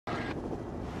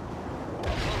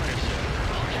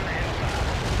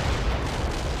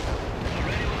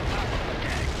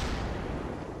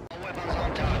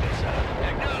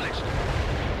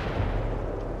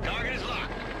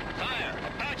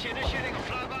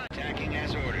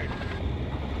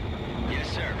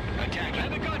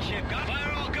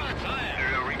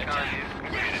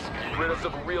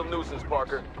business of a real nuisance,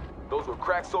 Parker. Those were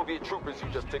crack Soviet troopers you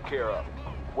just took care of.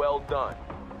 Well done.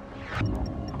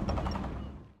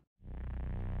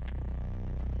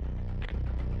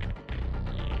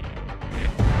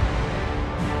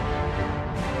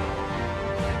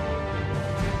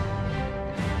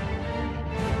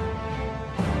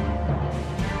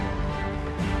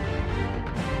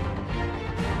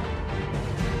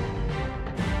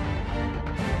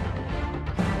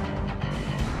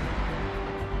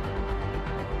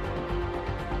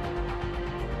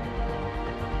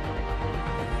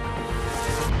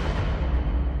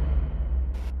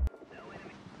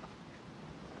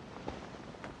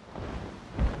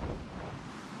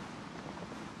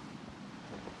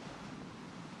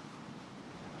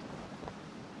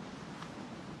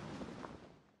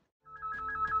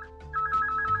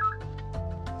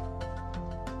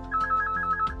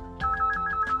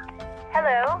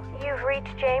 Hello, you've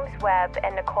reached James Webb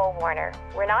and Nicole Warner.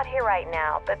 We're not here right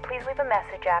now, but please leave a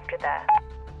message after the...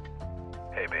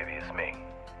 Hey baby, it's me.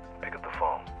 Pick up the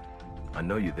phone. I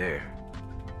know you're there.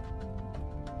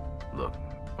 Look,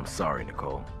 I'm sorry,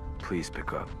 Nicole. Please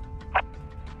pick up.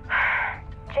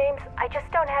 James, I just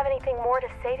don't have anything more to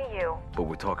say to you. But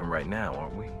we're talking right now,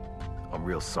 aren't we? I'm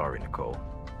real sorry, Nicole.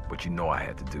 But you know I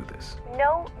had to do this.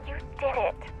 No, you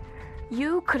didn't.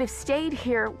 You could have stayed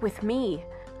here with me.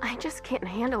 I just can't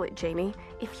handle it, Jamie.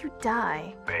 If you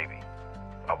die... Baby,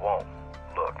 I won't.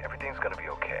 Look, everything's gonna be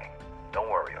okay.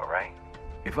 Don't worry, alright?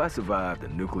 If I survive the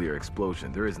nuclear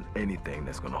explosion, there isn't anything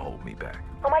that's gonna hold me back.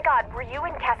 Oh my God, were you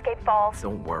in Cascade Falls?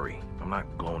 Don't worry. I'm not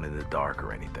glowing in the dark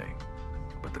or anything.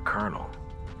 But the Colonel,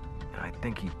 I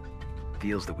think he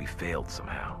feels that we failed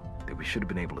somehow. That we should have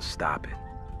been able to stop it.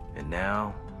 And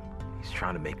now, he's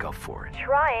trying to make up for it.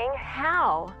 Trying?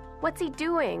 How? What's he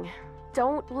doing?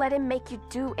 Don't let him make you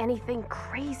do anything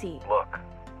crazy. Look,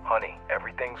 honey,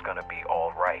 everything's gonna be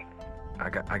alright. I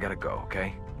gotta go,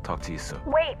 okay? Talk to you soon.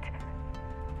 Wait.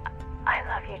 I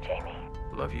love you, Jamie.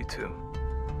 Love you too.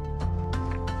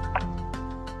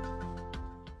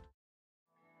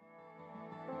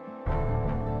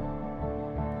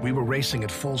 We were racing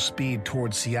at full speed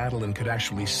towards Seattle and could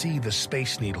actually see the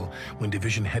Space Needle when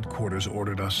Division Headquarters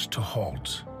ordered us to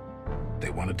halt. They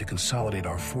wanted to consolidate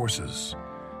our forces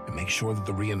and make sure that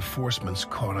the reinforcements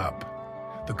caught up.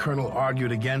 The Colonel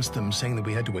argued against them, saying that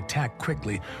we had to attack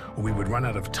quickly or we would run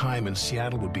out of time and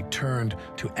Seattle would be turned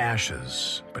to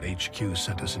ashes. But HQ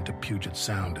sent us into Puget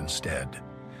Sound instead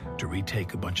to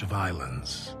retake a bunch of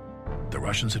islands. The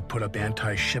Russians had put up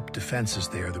anti-ship defenses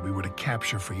there that we were to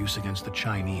capture for use against the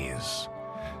Chinese.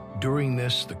 During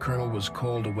this, the Colonel was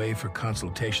called away for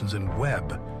consultations, and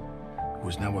Webb, who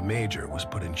was now a major, was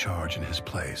put in charge in his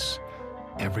place.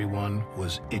 Everyone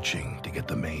was itching to get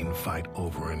the main fight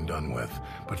over and done with,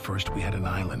 but first we had an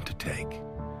island to take.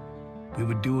 We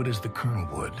would do it as the Colonel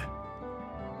would.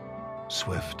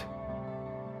 Swift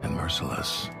and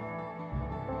merciless.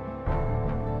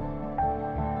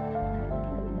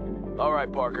 All right,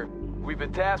 Parker. We've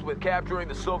been tasked with capturing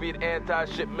the Soviet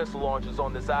anti-ship missile launchers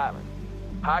on this island.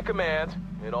 High Command,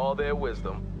 in all their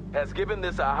wisdom, has given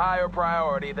this a higher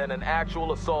priority than an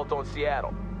actual assault on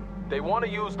Seattle. They want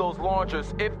to use those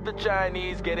launchers if the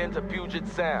Chinese get into Puget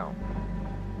Sound.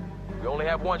 We only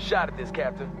have one shot at this,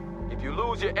 Captain. If you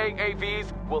lose your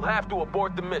AAVs, we'll have to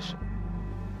abort the mission.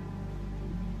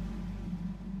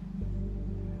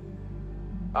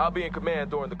 I'll be in command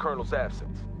during the Colonel's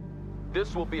absence.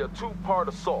 This will be a two-part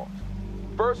assault.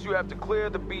 First, you have to clear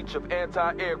the beach of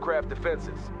anti-aircraft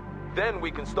defenses. Then we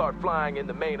can start flying in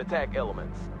the main attack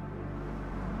elements.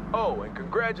 Oh, and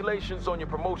congratulations on your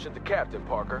promotion to Captain,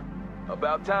 Parker.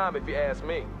 About time, if you ask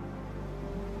me.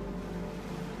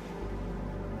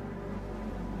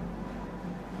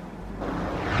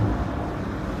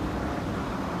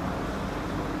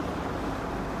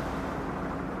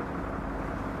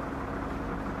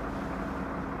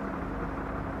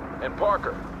 And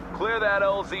Parker, clear that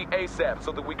LZ ASAP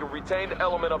so that we can retain the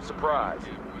element of surprise.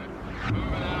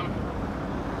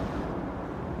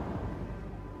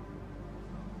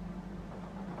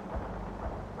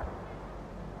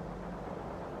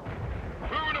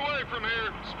 Moving away from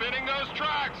here, spinning those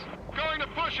tracks. Going to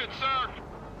push it, sir.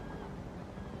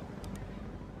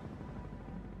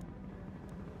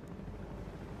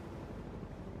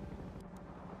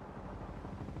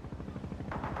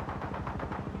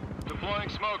 Deploying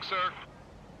smoke, sir.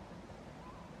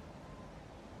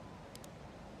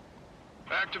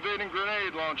 Activating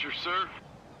grenade launcher, sir.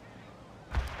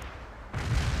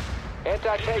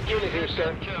 Anti-tank unit here,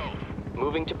 sir. Killed.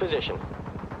 Moving to position.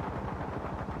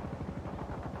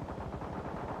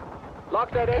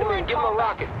 Lock that enemy and give him a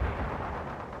rocket.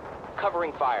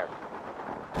 Covering fire.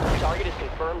 Target is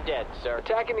confirmed dead, sir.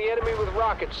 Attacking the enemy with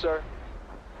rockets, sir.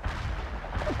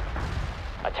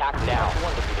 Attack now.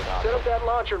 One defeated Set hostile. up that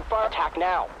launcher and fire. Attack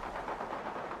now.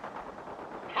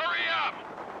 Hurry up!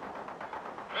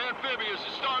 Amphibious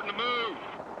is starting to move.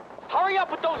 Hurry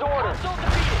up with those orders. Still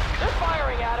defeated. They're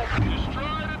firing at us.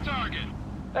 Destroy the target.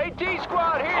 AT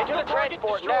squad here. Enter the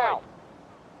transport now.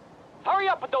 Hurry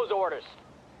up with those orders.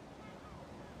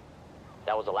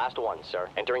 That was the last one, sir.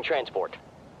 Entering transport.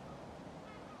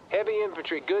 Heavy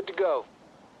infantry, good to go.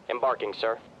 Embarking,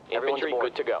 sir. Everyone's Infantry, aboard.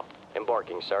 Good to go.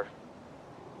 Embarking, sir.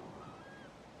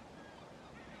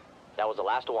 That was the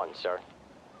last one, sir.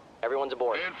 Everyone's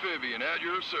aboard. Amphibian at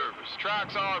your service.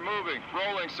 Tracks are moving.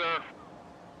 Rolling, sir.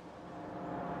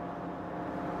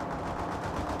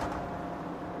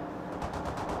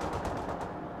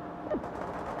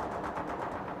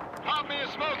 Pop me a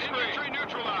smoke screen. Infantry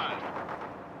neutralized.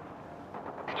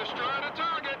 Destroy the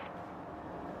target.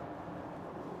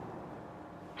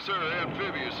 Sir,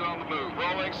 amphibious on the move.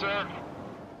 Rolling, sir.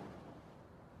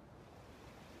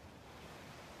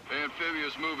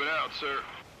 Amphibious moving out, sir.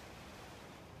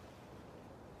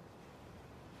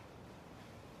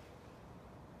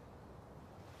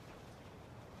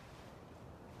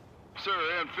 Sir,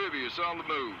 amphibious on the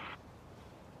move.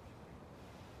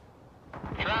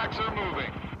 Tracks are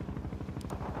moving.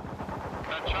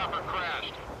 That chopper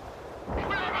crashed.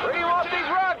 Where do you want these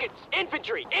rockets?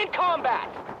 Infantry, in combat!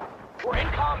 We're in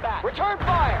combat. Return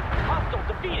fire! Hostile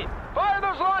defeated. Fire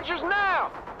those launchers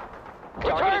now!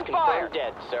 Return fire!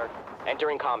 Dead, sir.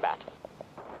 Entering combat.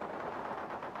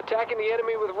 Attacking the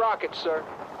enemy with rockets, sir.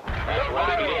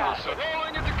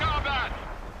 Rolling into combat.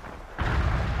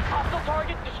 Hostile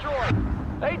target destroyed.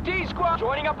 AT squad!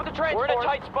 Joining up with the transport. We're in a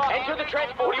tight spot. Enter the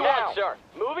transport. What do you want, sir?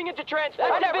 Moving into transport.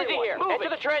 That's busy here. Enter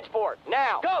the transport.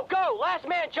 Now. Go, go! Last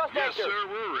man just Yes, entered. sir,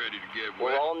 we're ready to get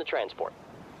We're wet. all in the transport.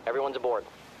 Everyone's aboard.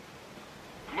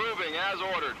 Moving as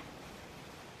ordered.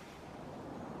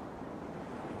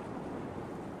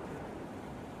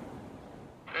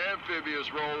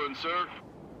 Amphibious rolling, sir.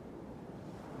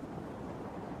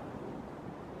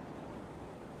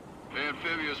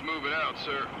 Amphibious moving out,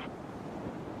 sir.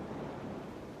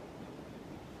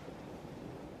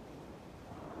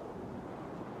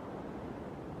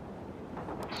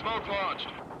 Smoke launched.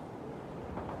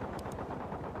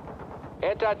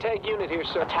 Anti-tank unit here,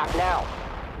 sir. Attack now.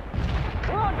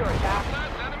 We're under attack.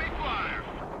 That's enemy flyer.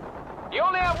 You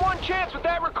only have one chance with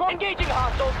that record. Engaging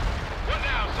hostiles. What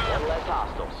now, One sir? less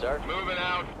hostile, sir. Moving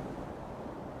out.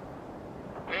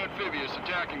 Amphibious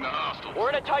attacking the hostiles. We're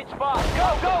in a tight spot.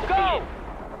 Go, go, go!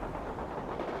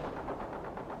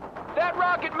 That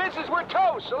rocket misses, we're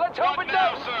toast, so let's hope What it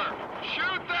now, does. sir?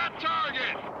 Shoot that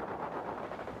target.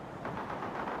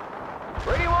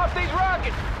 Where do you want these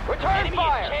rockets? Return Enemy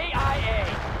fire! is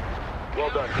KIA. Well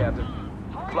done, Captain.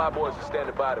 Flyboys are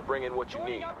standing by to bring in what you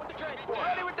need.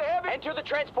 Ready with the heavy? Enter the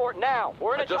transport now.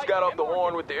 We're in I a just tight got off the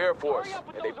horn with the Air Force,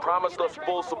 and they promised us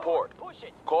full support. Push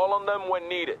it. Call on them when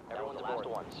needed. That was the last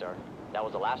one, sir. That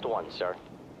was the last one, sir.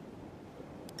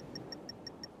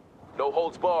 No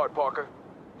holds barred, Parker.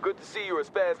 Good to see you're as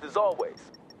fast as always.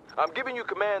 I'm giving you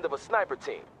command of a sniper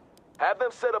team. Have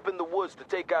them set up in the woods to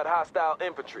take out hostile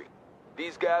infantry.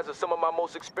 These guys are some of my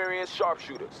most experienced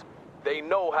sharpshooters. They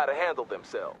know how to handle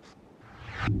themselves.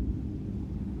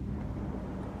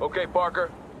 Okay, Parker.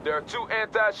 There are 2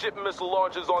 anti-ship missile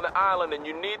launchers on the island, and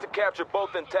you need to capture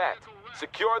both intact.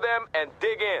 Secure them and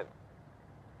dig in.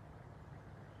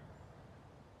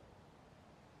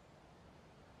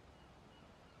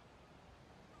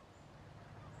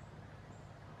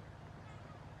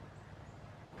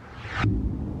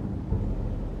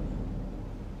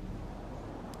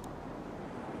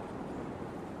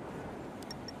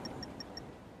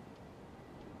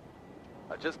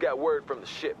 I just got word from the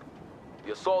ship.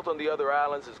 The assault on the other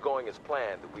islands is going as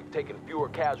planned, and we've taken fewer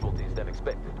casualties than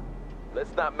expected.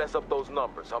 Let's not mess up those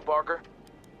numbers, huh, Parker?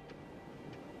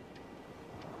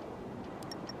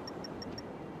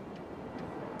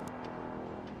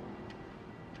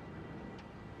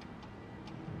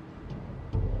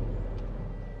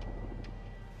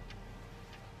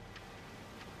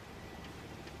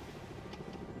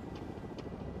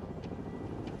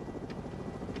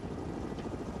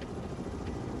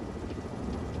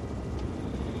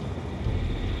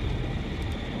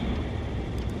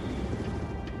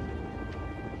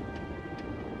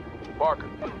 Parker,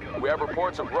 we have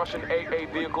reports of Russian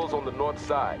AA vehicles on the north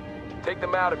side. Take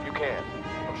them out if you can.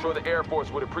 I'm sure the Air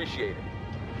Force would appreciate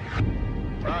it.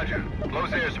 Roger.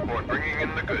 Close air support, bringing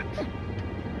in the goods.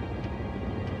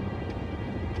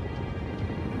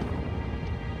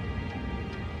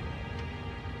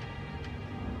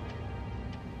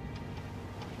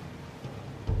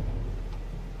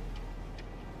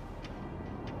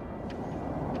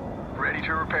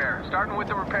 repair. Starting with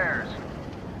the repairs.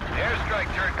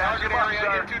 Airstrike turned target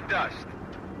area into dust.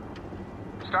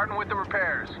 Starting with the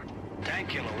repairs. Tank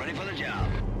killer ready for the job.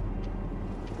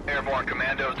 Airborne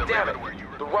commandos Damn delivered it! where you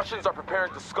The Russians are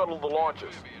preparing to scuttle the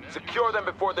launchers. Secure them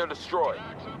before they're destroyed.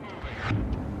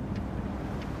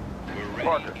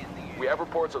 Parker, we have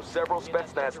reports of several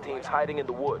Spetsnaz teams hiding in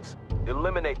the woods.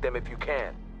 Eliminate them if you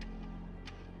can.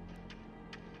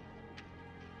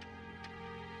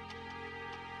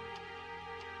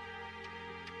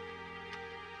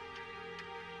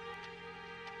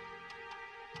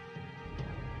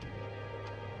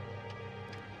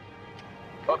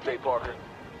 Update, Parker.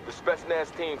 The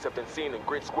Spetsnaz teams have been seen in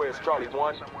grid squares Charlie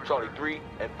 1, Charlie 3,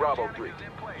 and Bravo 3.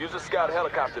 Use a scout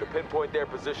helicopter to pinpoint their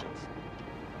positions.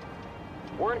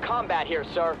 We're in combat here,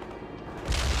 sir.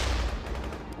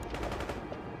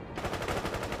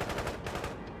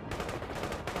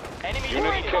 Enemy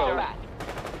in combat.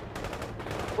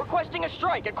 Requesting a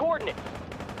strike at coordinates.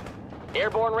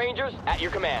 Airborne Rangers at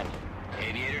your command.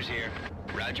 Aviators here.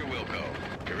 Roger Wilco.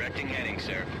 Directing heading,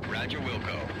 sir. Roger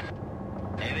Wilco.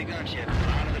 Heavy gunship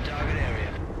on to the target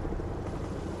area.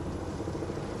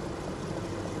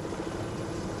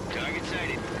 Target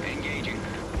sighted. Engaging.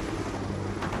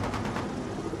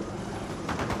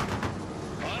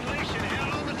 Unleashing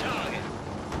hell on the target.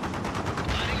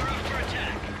 Lining her up for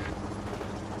attack.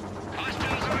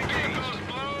 Hostiles are engaged. Vehicles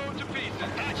blown to pieces.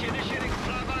 Apache initiating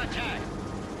flyby attack.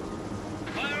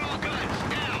 Fire all guns,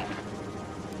 now!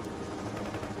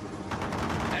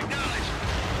 Acknowledge.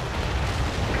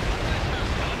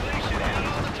 Unleashing hell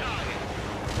on the target.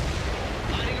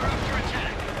 Lining her up for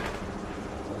attack.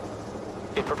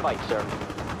 Fit for fight, sir.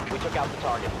 We took out the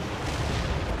target.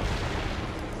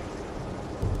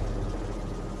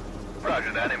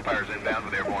 Roger that. Empire's inbound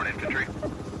with airborne infantry.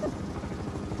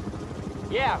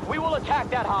 Yeah, we will attack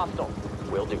that hostile.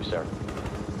 Will do, sir.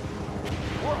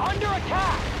 We're under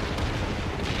attack!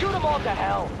 Shoot them all to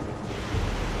hell!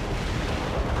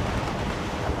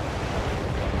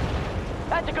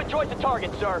 That's a good choice of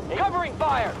target, sir. Covering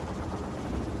fire!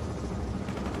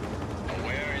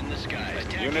 Aware in the sky.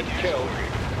 Unit killed.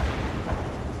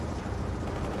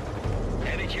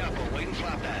 Heavy chopper waiting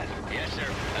flap pad. Yes, sir.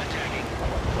 Attacking.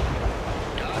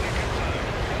 Target confirmed.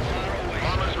 How far away?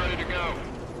 Bomber's ready to go.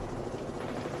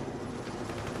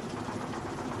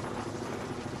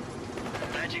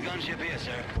 Apache gunship here,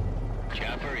 sir.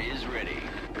 Chopper is ready.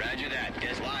 Roger that.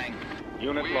 Guess lying.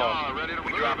 Unit we are ready to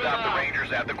We move dropped it out the out.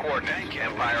 Rangers at the coordinates. Thank you.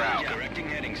 Empire out. Directing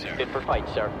heading, sir. Fit for fight,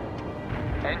 sir.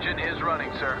 Engine is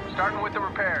running, sir. Starting with the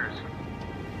repairs.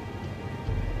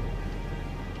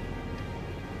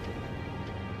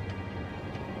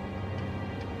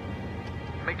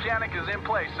 Mechanic is in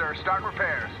place, sir. Starting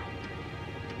repairs.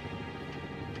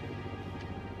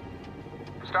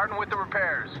 Starting with the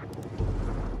repairs.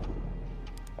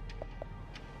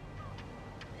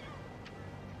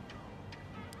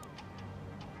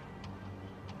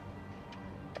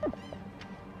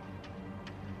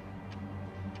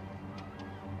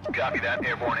 Copy that.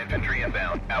 Airborne infantry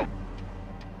inbound. Out.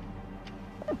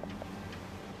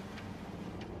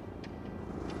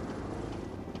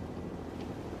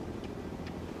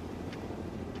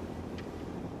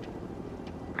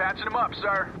 Patching them up,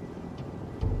 sir.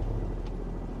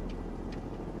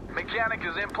 Mechanic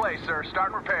is in place, sir.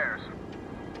 Starting repairs.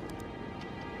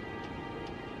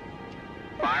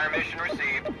 Fire mission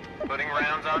received. Putting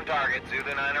rounds on target. Zulu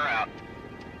 9 are out.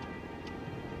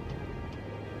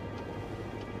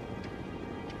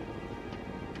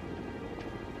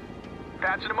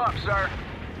 Patching them up, sir.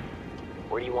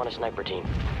 Where do you want a sniper team?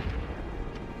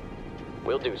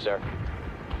 Will do, sir.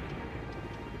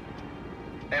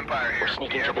 Empire here. We're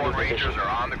sneaking The to the airborne new Rangers position.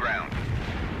 are on the ground.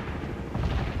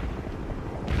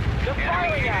 They're Enemy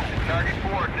firing at units us! at target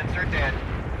coordinates are dead.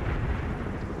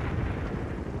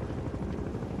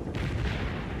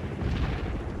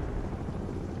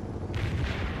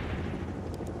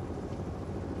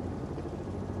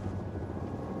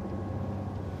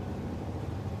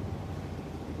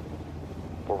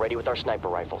 We're ready with our sniper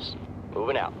rifles.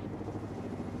 Moving out.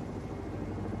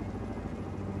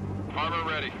 Armor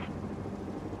ready.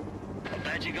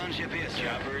 Apache gunship here, sir.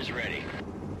 Chopper is ready.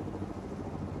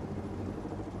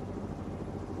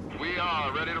 We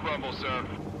are ready to rumble, sir.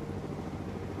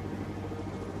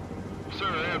 Sir,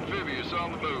 amphibious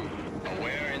on the move.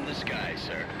 Aware in the sky,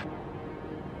 sir.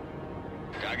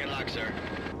 Target lock, sir.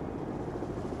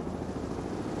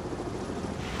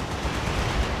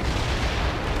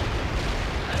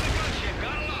 Heavy gunship,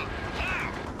 got a lock.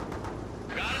 Fire!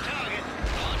 Got a target.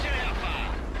 Launching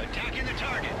hellfire. Attacking the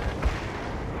target.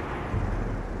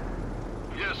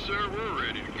 Yes, sir, we're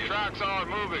ready to get. Tracks are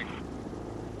moving.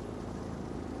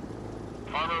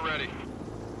 Armor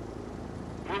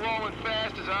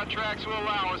got tracks will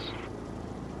allow us.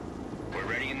 We're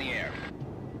ready in the air.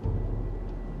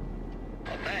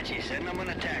 Apache setting up an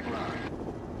attack run.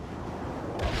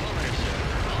 Affirmative, sir.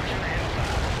 Launching the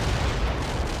Hellfire.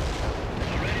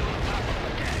 We're ready with a pop-up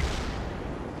attack.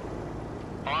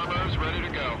 Armor's ready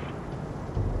to go.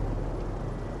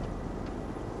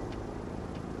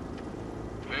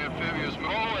 Amphibious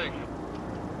rolling.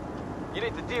 You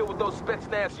need to deal with those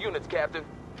Spetsnaz units, Captain.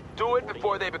 Do it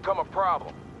before they become a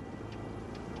problem.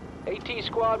 AT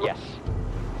squad, yes.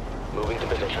 Moving to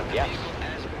position, yes.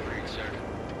 As ordered, sir.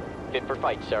 Fit for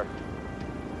fight, sir.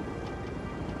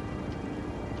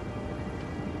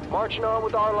 Marching on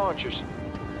with our launchers.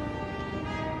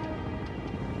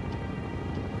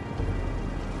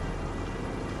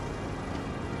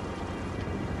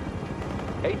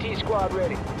 AT squad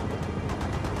ready.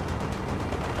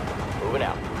 Moving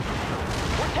out.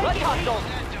 We're taking hostiles.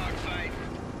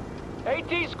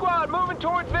 AT squad moving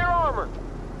towards their armor.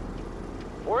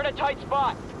 We're in a tight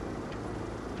spot.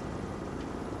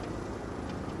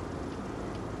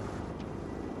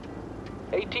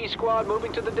 AT squad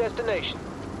moving to the destination.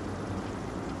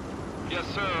 Yes,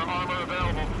 sir. Armor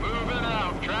available. Moving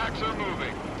out. Tracks are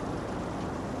moving.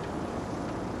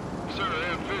 Sir,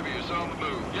 amphibious on the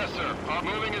move. Yes, sir. Our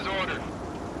moving is ordered.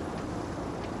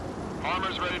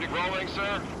 Armor's ready to rolling,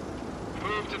 sir.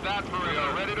 Move to that perimeter. We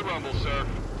are ready to rumble, sir.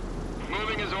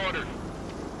 Moving is ordered.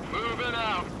 Moving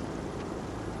out.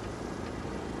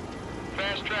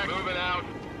 Fast track moving out.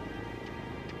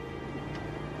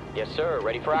 Yes, sir.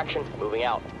 Ready for action. Moving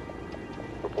out.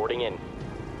 Reporting in.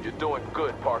 You're doing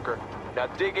good, Parker. Now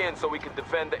dig in so we can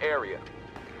defend the area.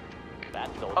 That's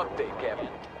Update, Captain.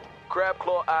 Crab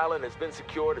Claw Island has been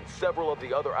secured and several of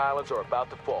the other islands are about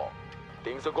to fall.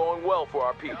 Things are going well for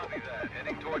our people. Copy that.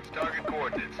 Heading towards target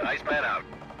coordinates. Iceman out.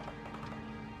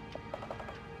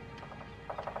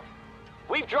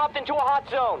 We've dropped into a hot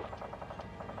zone.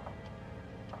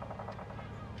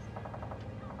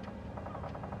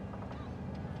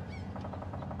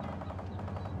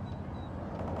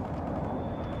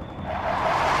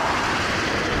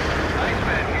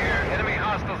 Iceman here. Enemy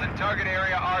hostiles in target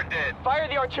area are dead. Fire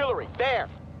the artillery. There.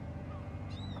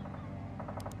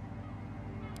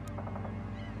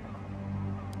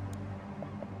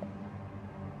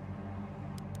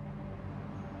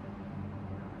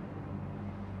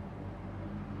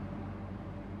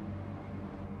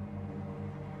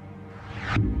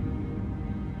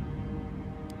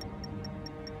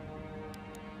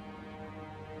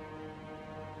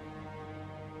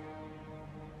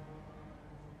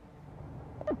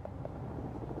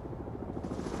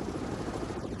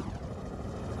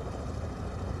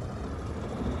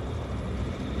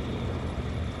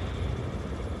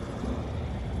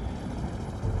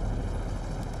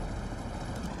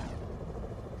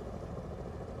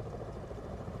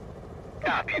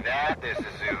 Copy that. This is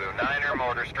Zulu. Niner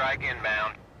mortar strike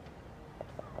inbound.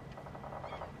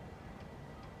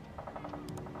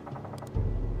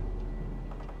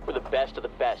 We're the best of the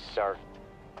best, sir.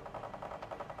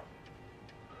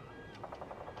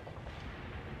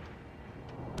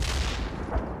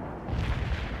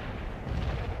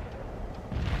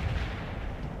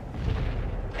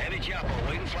 Heavy chopper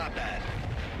waiting flat pad.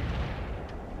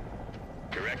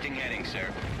 Correcting heading, sir.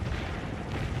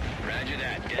 Roger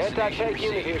that. Anti-tank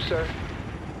unit here, sir.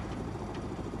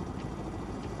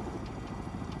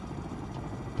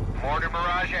 Mortar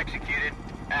barrage executed.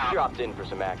 Out. Dropped in for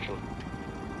some action.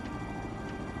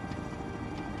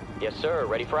 Yes, sir.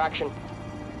 Ready for action.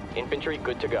 Infantry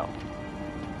good to go.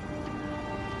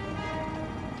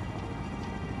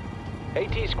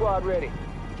 AT squad ready.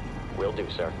 Will do,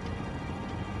 sir.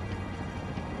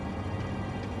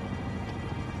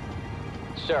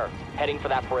 Sir, heading for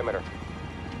that perimeter.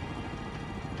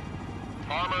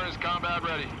 Armor is combat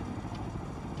ready.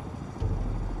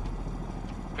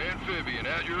 Amphibian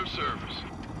at your service.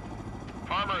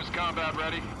 Armor is combat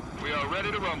ready. We are ready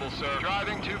to rumble, sir.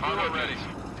 Driving to armor ready.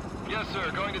 Yes,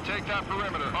 sir. Going to take that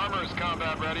perimeter. Armor is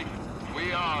combat ready.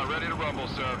 We are ready to rumble,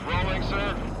 sir. Rolling,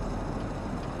 sir.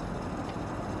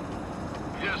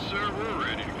 Yes, sir. We're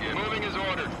ready to get moving is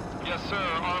ordered. Yes, sir.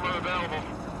 Armor available.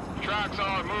 Tracks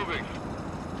are moving.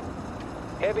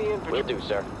 Heavy infantry. Will do,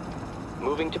 sir.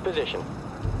 Moving to position.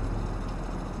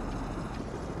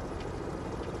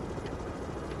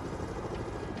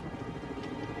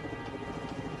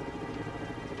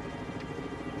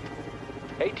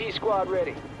 AT squad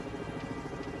ready.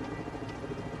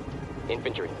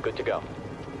 Infantry, good to go.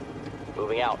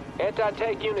 Moving out.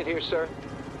 Anti-tank unit here, sir.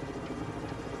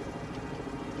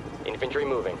 Infantry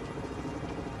moving.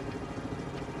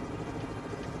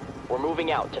 We're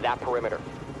moving out to that perimeter.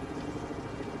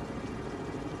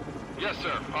 Yes,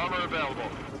 sir. Armor available.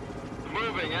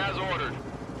 Moving as ordered.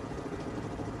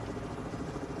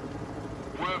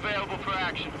 We're available for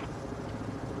action.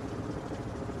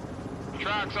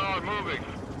 Tracks are moving.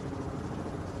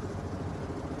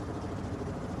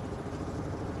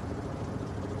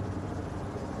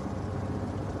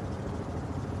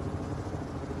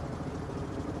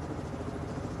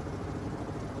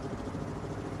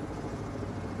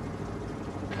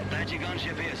 Apache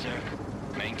gunship here, sir.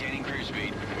 Maintaining cruise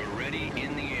speed. We're ready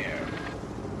in the air.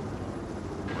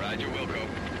 Roger, Wilco.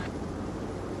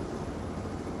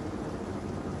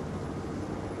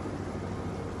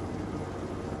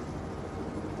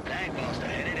 Tank buster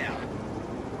headed out.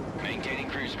 Maintaining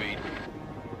cruise speed.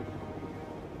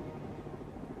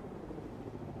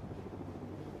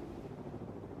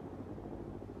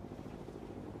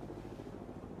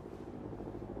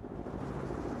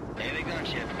 Heavy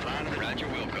gunship flying to the Roger,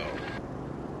 Wilco.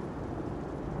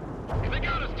 They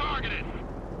got us targeted.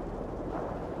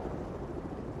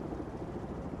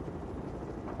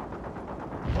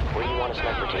 Where do you want a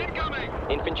sniper team? Incoming.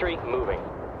 Infantry, moving.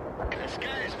 The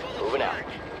sky is full of Moving out.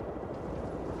 flags.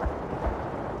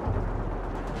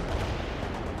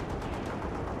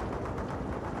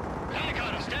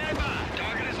 Helicopter, stand by.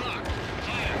 Target is locked.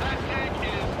 Fire. That tank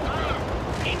is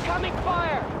through. Incoming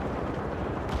fire!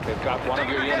 They've got one of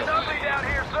your Things are units. getting ugly down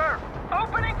here, sir.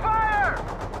 Opening fire!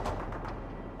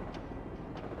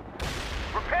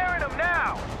 Repairing them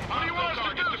now! What do you want us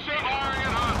to do, sir? Firing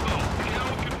at hostile. Kill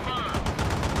confirmed.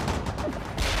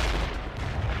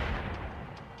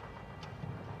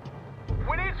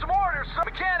 We need some orders, sir.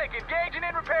 Mechanic engaging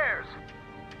in repairs.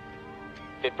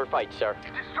 Fit for fight, sir.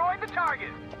 Destroyed the target.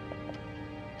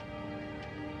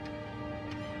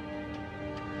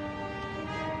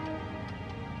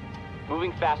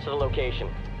 Moving fast to the location.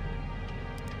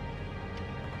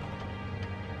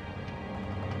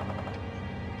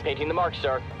 Painting the mark,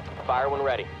 sir. Fire when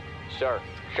ready. Sir,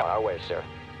 on our way, sir.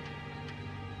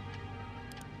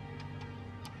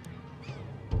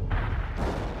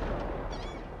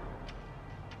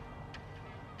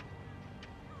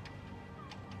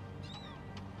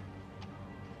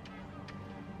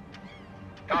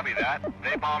 Copy that.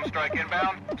 Napalm strike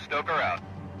inbound. Stoker out.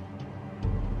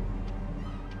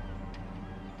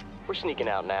 We're sneaking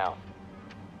out now.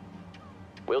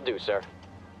 Will do, sir.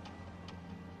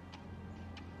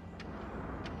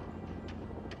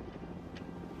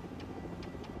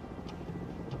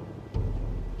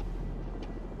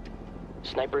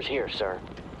 Snipers here, sir.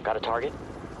 Got a target?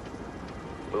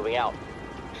 Moving out.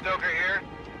 Stoker here.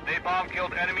 Napalm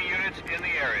killed enemy units in the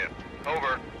area.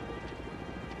 Over.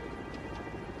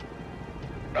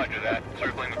 Roger that.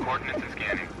 Circling the coordinates and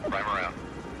scanning. Primer out.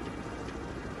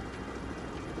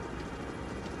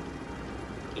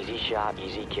 Easy shot,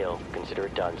 easy kill. Consider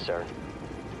it done, sir.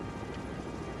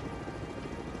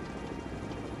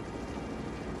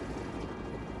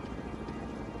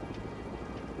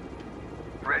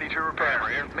 Ready to repair. Primer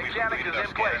here. Mechanic We've is completed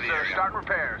in place, our scan of the sir. area. Starting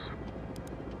repairs.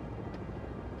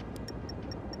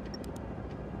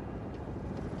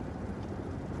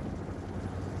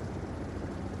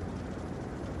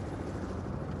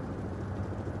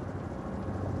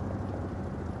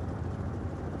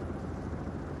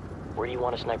 Where do you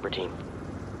want a sniper team?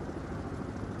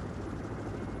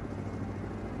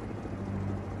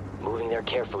 Moving there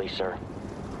carefully, sir.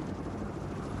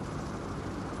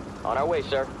 On our way,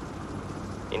 sir.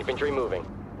 Infantry moving.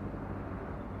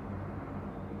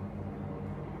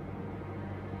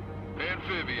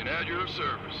 Amphibian at your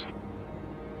service.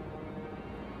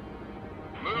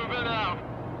 Moving out.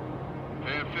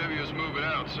 Amphibious moving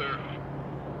out, sir.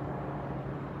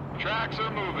 Tracks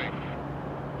are moving.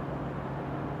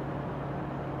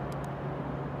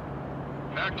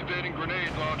 Activating grenade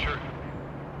launcher.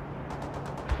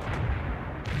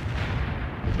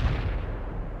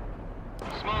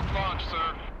 Smoke launch,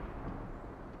 sir.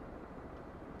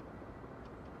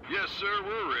 Yes, sir,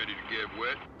 we're ready to get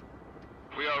wet.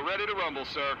 We are ready to rumble,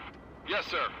 sir. Yes,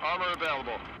 sir. Armor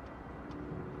available.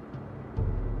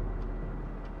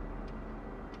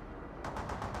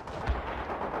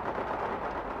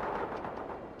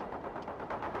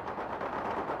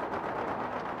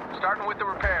 Starting with the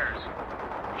repairs.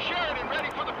 Sheridan ready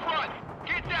for the front.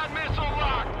 Get that missile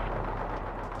locked.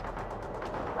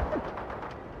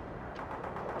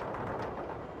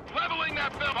 Leveling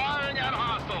that film. Firing at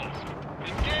hostiles.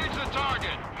 Engage the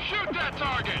target. Shoot that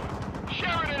target.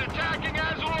 Sheridan attacking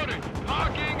as ordered.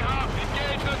 Hawking hop.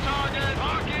 Engage the target.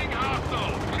 Hawking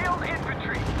hostile. Shield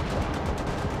infantry.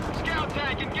 Scout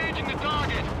tank engaging the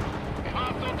target.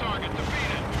 Hostile target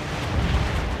defeated.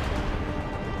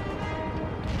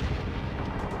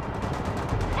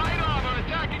 Light armor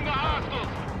attacking the hostiles.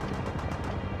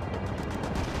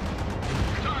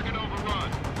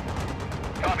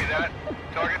 that.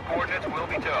 Target coordinates will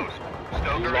be toast.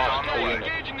 Stoker is on the way.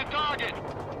 Engaging the target.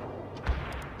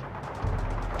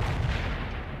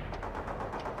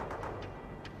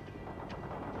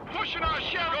 Pushing our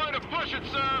ship. Going to push it,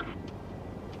 sir.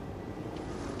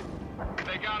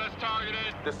 They got us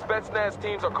targeted. The Spetsnaz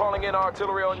teams are calling in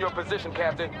artillery on your position,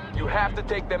 Captain. You have to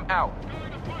take them out.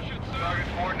 Target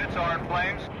coordinates are in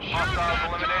flames.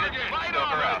 Hostiles eliminated. Stoker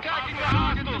out. Attacking the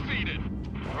hostile. Defeated.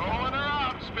 Rolling her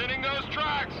out. Spinning those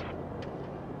tracks.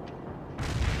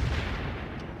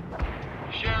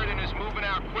 Sheridan is moving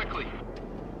out quickly.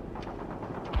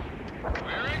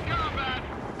 We're in combat.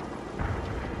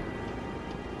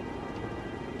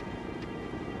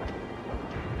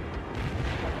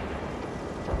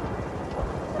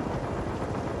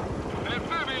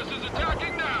 Amphibious is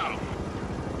attacking now.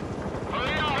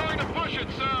 Hurry up, going to push it,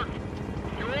 sir.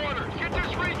 Your orders. Get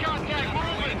this recon tank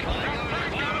moving. That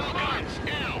tank got us locked.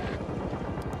 Now.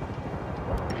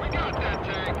 We got that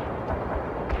tank.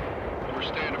 We're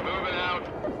standing moving out.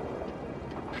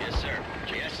 Yes, sir.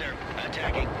 Yes, sir.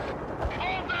 Attacking.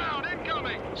 All down,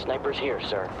 incoming. Snipers here,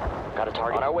 sir. Got a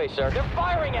target. On our way, sir. They're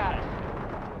firing at us.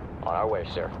 On our way,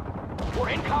 sir. We're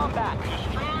in combat.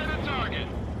 Destroy the target.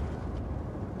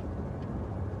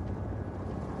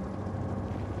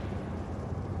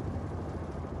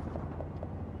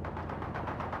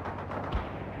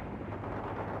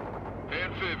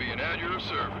 Amphibian at your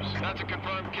service. That's a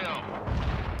confirmed kill.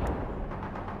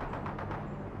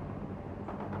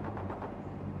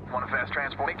 Want a fast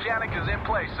transport? Mechanic is in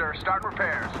place, sir. Starting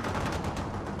repairs.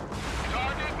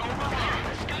 Target overrun.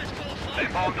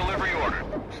 Napalm delivery ordered.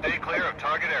 Stay clear of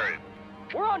target area.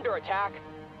 We're under attack.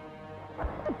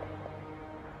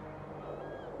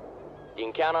 You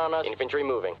can count on us. Infantry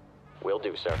moving. Will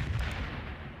do, sir.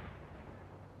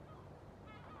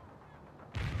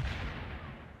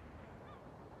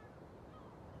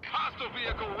 Hostile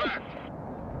vehicle wrecked.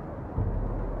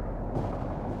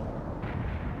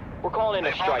 We're calling in a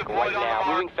Napalm strike right deployed on now. the mark.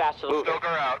 Moving fast to the moving. Stoker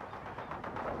out.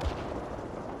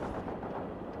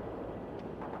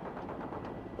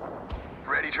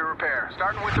 Ready to repair.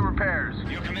 Starting with the repairs.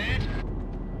 Your command?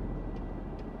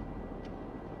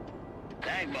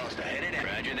 Tank buster headed in.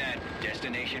 Roger that.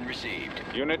 Destination received.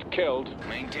 Unit killed.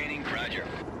 Maintaining Roger.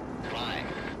 Flying.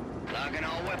 Locking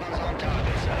all weapons on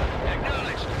target, sir.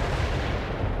 Acknowledged.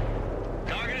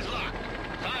 Target is locked.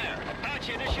 Fire.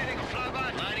 Apache initiating a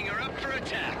flyby. Lining her up for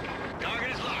attack.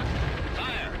 Target is locked.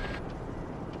 Fire.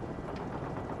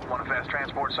 Want a fast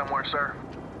transport somewhere, sir?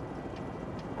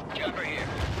 Jumper here.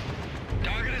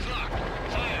 Target is locked.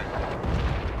 Fire.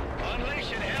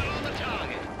 Unleashing hell on the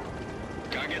target.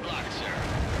 Target locked, sir.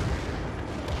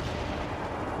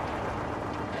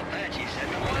 Apache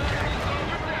sending one attack.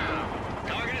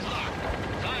 Target is locked.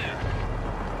 Fire.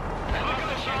 Let me go,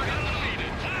 target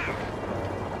defeated. Fire.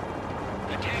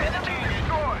 Attacking the target.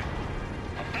 Destroyed.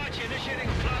 Apache initiating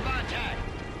a flyby attack.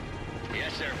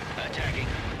 Yes, sir. Attacking.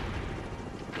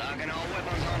 Locking all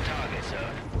weapons on target, sir.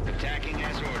 Attacking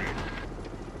as ordered.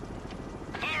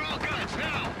 Fire all guns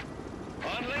now!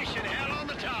 Unleashing hell on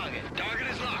the target. Target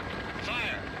is locked.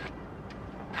 Fire.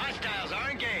 Hostiles are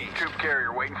engaged. Troop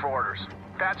carrier waiting for orders.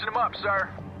 Patching them up, sir.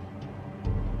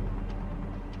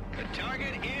 The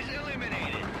target is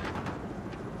eliminated.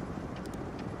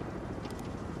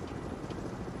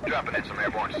 Dropping in some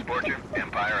airborne to support you.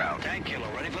 Empire out. Tank killer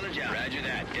ready for the job. Roger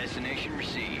that. Destination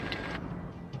received.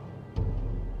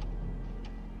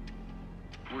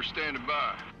 We're standing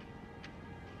by.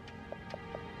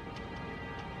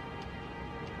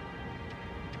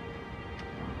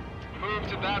 Move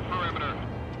to that perimeter.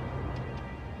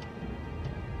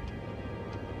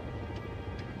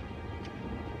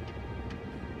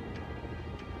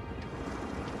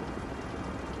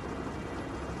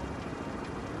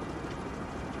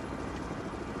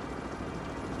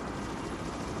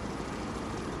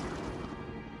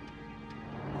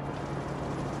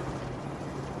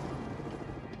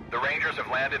 The Rangers have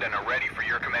landed and are ready for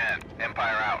your command.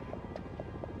 Empire out.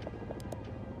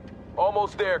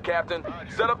 Almost there, Captain.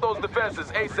 Set up those defenses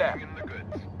ASAP. Bringing the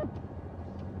goods.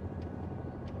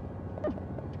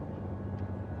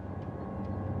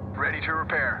 Ready to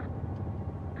repair.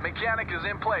 Mechanic is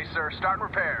in place, sir. Starting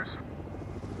repairs.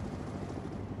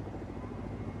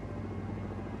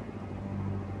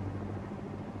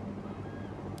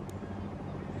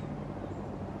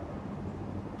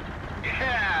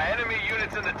 Yeah, enemy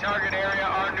units in the target area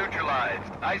are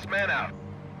neutralized. Iceman out.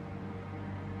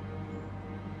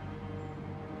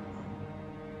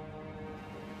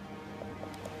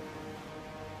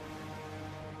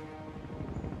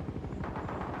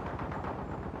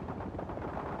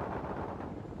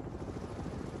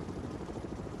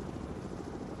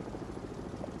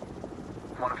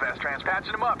 Want a fast trans?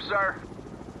 Patching him up, sir.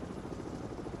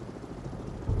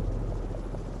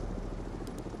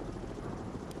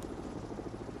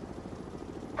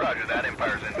 Roger that.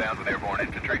 Empire's inbound with airborne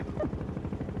infantry.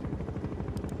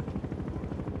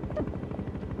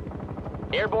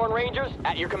 Airborne Rangers,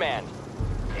 at your command.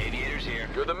 Aviators here.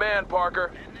 You're the man,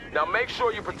 Parker. Now make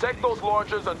sure you protect those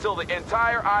launchers until the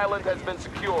entire island has been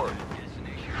secured.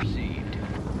 Destination received.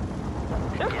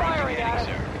 They're firing at us.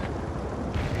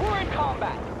 Sir. We're in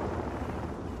combat.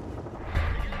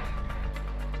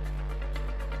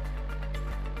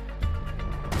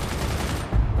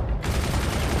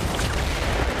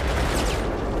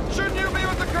 Shouldn't you be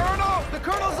with the Colonel? The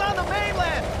Colonel's on the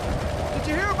mainland. Did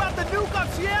you hear about the nuke on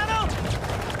Seattle?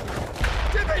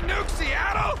 Did they nuke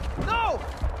Seattle? No!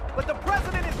 But the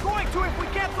President is going to if we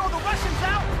can't throw the Russians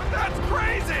out! But that's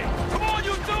crazy! Come on,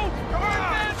 you two! Come on!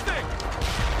 Advancing!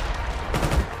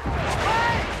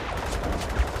 Hey!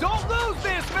 Don't lose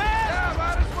this, man! Yeah,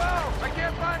 might as well. I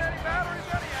can't find any batteries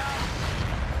anyhow.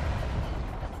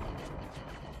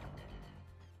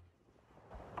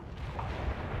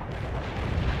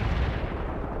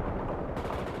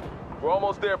 We're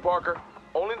almost there, Parker.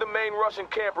 Only the main Russian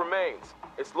camp remains.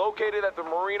 It's located at the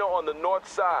marina on the north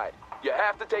side. You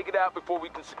have to take it out before we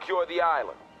can secure the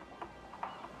island.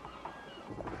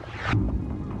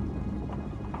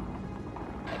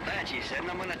 Apache setting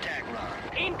up an attack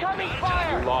run. Incoming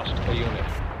fire! You lost a unit.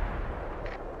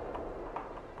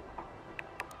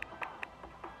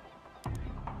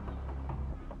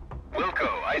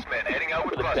 Wilco, Iceman heading out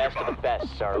with The cluster best of bomb. the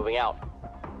best, sir. Moving out.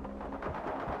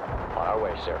 On our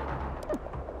way, sir.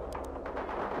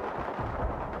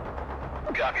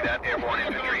 Copy that. Airborne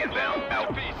infantry inbound. Out.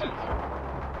 Pieces.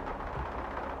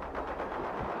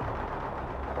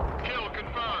 Kill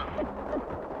confirmed.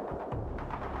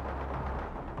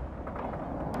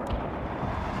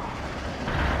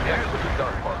 Here's what you've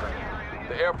done, Parker.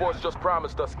 The Air Force just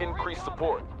promised us increased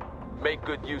support. Make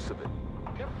good use of it.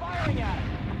 They're firing at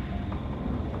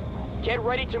us. Get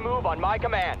ready to move on my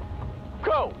command.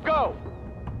 Go! Go!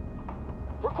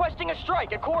 Requesting a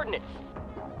strike at coordinates.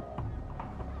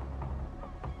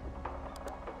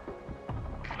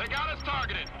 They got us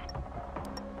targeted.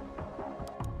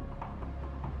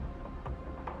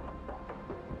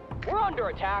 We're under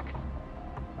attack.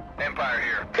 Empire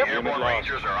here. The Yep. airborne Unit lost.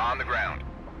 Rangers are on the ground.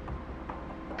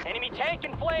 Enemy tank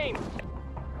in flames.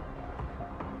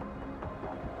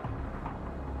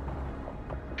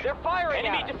 They're firing.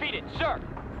 Enemy defeated, sir.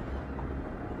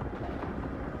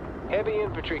 Heavy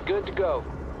infantry good to go.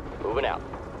 Moving out.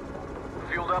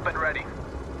 Fueled up and ready.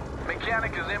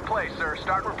 Mechanic is in place, sir.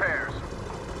 Start repairs.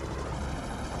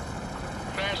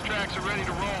 Fast tracks are ready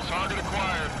to roll. Target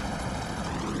acquired.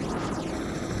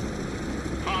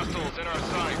 Hostiles in our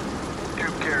sight.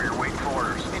 Troop carrier waiting for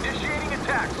orders. Initiating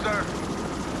attack, sir.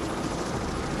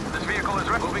 This vehicle is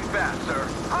moving fast, sir.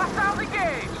 Hostiles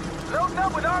engaged! Loading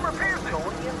up with armor piercing.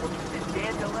 Look at this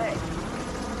damn delay.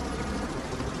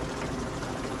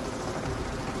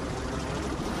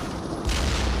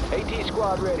 AT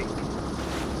squad ready.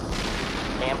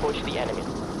 Ambush the enemy.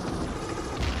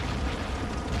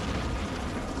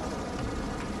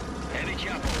 Heavy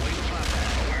chopper waiting flat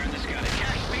path. We're in the sky.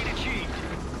 Attack speed achieved.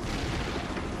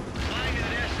 Flying to the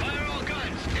desk. Fire all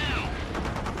guns. Now.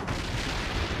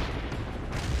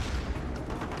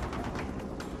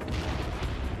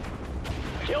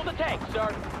 Kill the tank,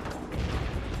 sir.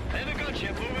 Heavy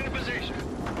gunship moving into position.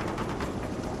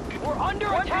 We're under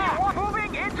attack.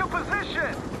 Moving into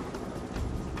position!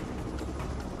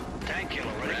 Tank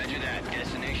killer ready. Roger that.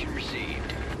 Destination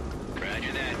received.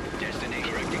 Roger that. Destination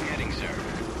correcting heading, sir.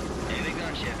 Heavy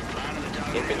gunship. Flying to the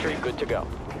target. Infantry good to go.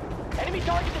 Enemy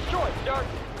target destroyed, sir.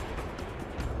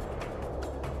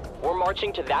 We're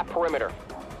marching to that perimeter.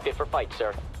 Fit for fight,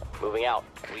 sir. Moving out.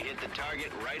 We hit the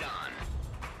target right on.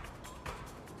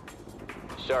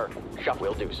 Sir, shot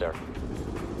will do, sir.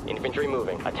 Infantry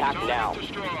moving. Attack now. Target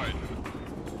destroyed.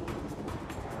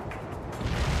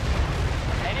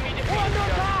 Enemy defeated,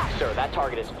 sir. Sir, that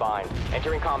target is fine.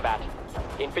 Entering combat.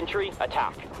 Infantry,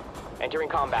 attack. Entering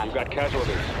combat. You've got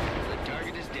casualties. The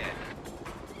target is dead.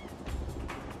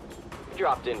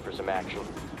 Dropped in for some action.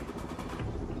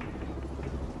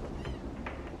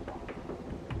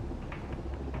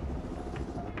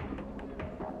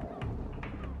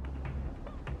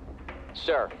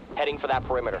 Sir, heading for that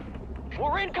perimeter.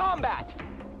 We're in combat!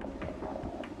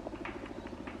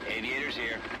 Aviators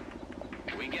here.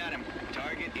 We got him.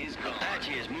 Target is gone.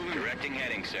 Apache is moving. Directing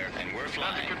heading, sir. And we're Time to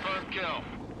flying. confirm kill.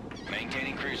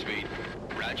 Maintaining cruise speed.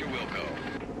 Roger, Wilco.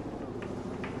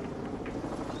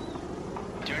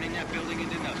 Turning that building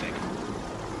into nothing.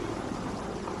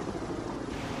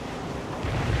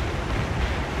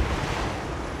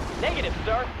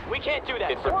 sir. We can't do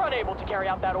that, sir. We're unable to carry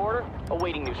out that order.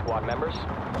 Awaiting new squad members.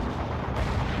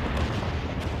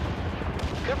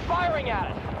 They're firing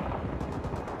at us.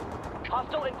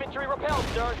 Hostile infantry repelled,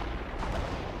 sir.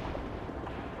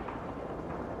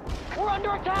 We're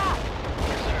under attack!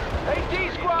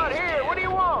 AT squad here, what do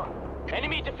you want?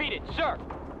 Enemy defeated, sir.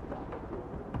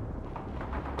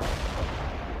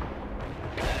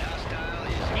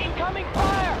 Incoming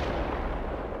fire!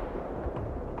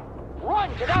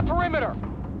 Run to that perimeter!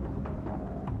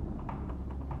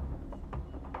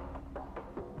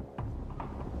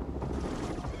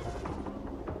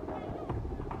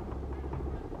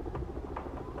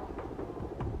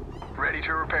 Ready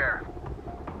to repair.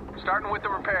 Starting with the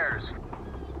repairs.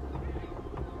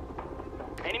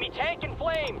 Enemy tank in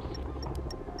flames!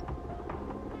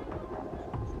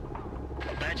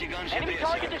 Apache gunship. Enemy here,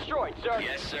 target sir. destroyed, sir.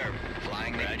 Yes, sir.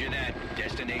 Flying. Roger that.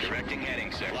 Destination. Correcting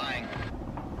heading, sir. Flying.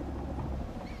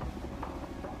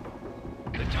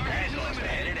 The target is lost.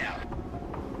 Headed out.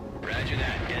 Roger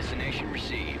that. Destination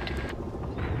received.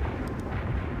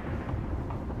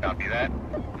 Copy that.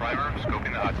 Primer,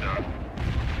 scoping the hot zone.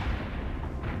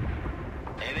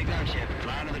 Heavy gunship.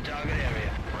 Flying to the target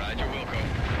area. Roger,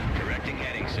 Wilco. Correcting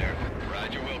heading, sir.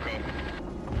 Roger, Wilco.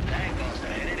 Tank buster.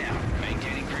 Headed out.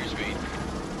 Maintaining cruise speed.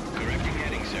 Correcting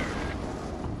heading, sir.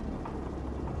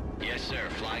 Yes, sir.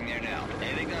 Flying there now.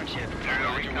 Heavy gunship.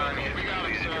 Roger, Wilco. We got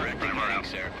him, sir. Correcting heading,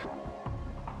 sir.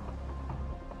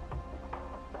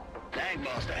 Tank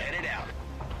buster. Headed out.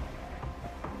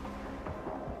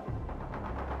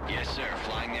 Yes, sir.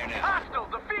 Flying there now. Hostile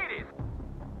defeated!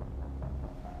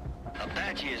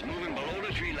 Apache is moving below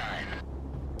the tree line.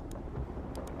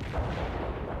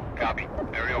 Copy.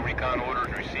 Aerial recon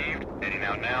orders received. Heading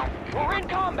out now. We're in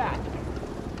combat!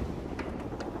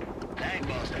 Tank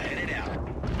buster headed out.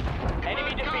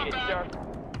 Enemy defeated, sir.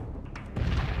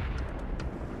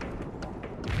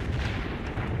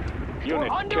 Unit We're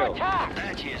under killed. attack!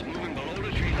 Apache is moving below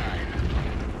the tree line.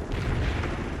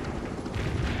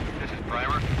 This is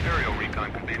Primer. Aerial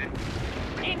recon completed.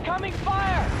 Incoming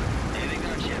fire! Heavy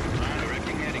gunship. Flying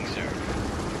directing heading, sir.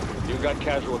 You got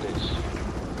casualties.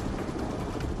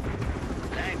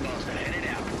 Tank buster headed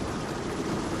out.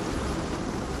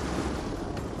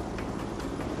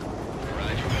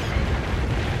 Roger,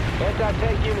 Wilco.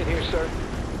 Anti-tank unit here, sir.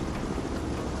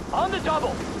 On the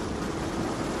double!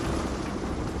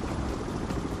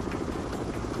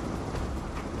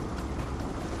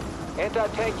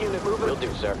 Anti-tank unit moving. Will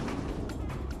do, sir.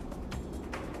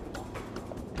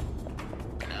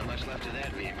 Not much left of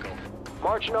that vehicle.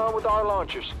 Marching on with our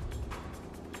launchers.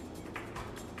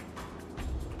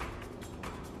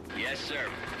 Yes, sir.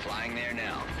 Flying there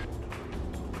now.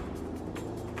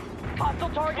 Hostile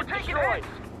target destroyed!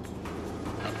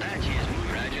 Apache is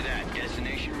moving. Roger that.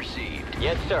 Destination received.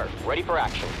 Yes, sir. Ready for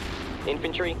action.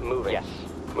 Infantry, moving. Yes,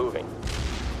 moving.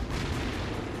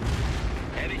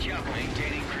 Heavy chopper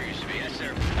maintaining cruise speed. Yes,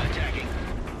 sir. Attacking.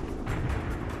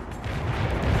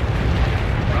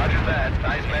 Roger that.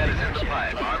 Iceman is in the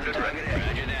pipe. Armed and ready.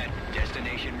 Roger that.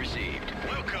 Destination received.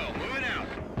 Wilco, moving out.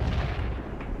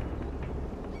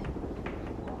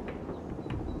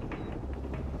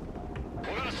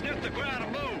 We're gonna sniff the ground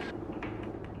and move.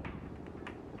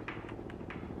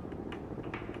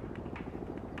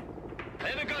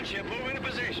 Heavy gunship moving to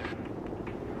position.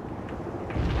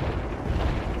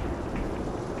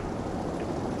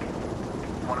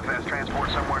 Want a fast transport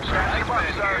somewhere, sir? Iceman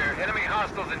here. Enemy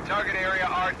hostiles in target area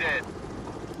are dead.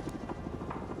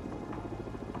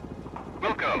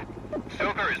 Wilco,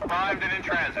 Stoker is primed and in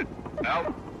transit.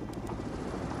 Out.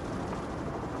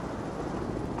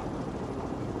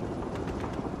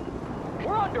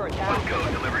 We're under attack!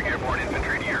 Wilco delivering airborne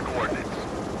infantry to your coordinates.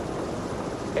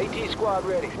 AT squad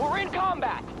ready. We're in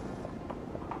combat!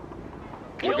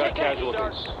 We Kill got the tank,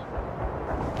 casualties. sir.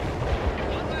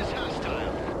 One less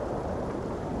hostile.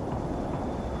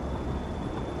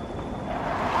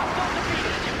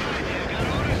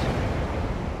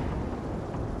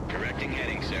 Correcting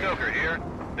heading, sir. Stoker here.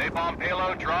 Napalm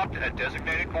payload dropped at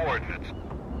designated coordinates.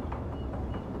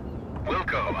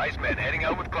 Wilco, Iceman heading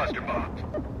out with cluster bombs.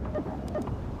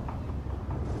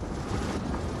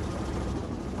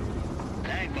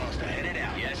 Tank buster headed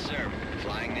out. Yes, sir.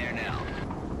 Flying there now.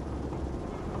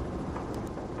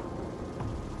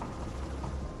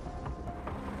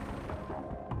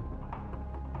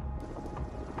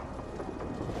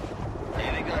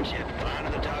 Heavy gunship flying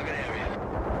to the target area.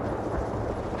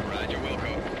 Roger,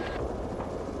 Wilco.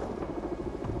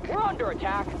 We're under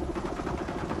attack!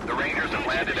 The Rangers have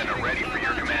landed and are ready for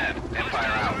your command. Empire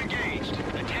out. Hostiles are engaged.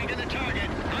 Attack to the target.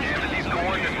 Damn it, these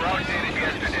coordinates were outdated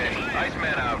yesterday.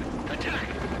 Iceman out. Attack.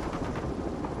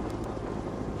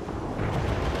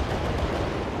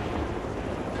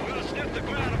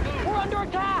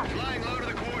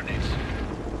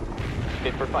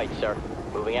 fight, sir.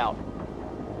 Moving out.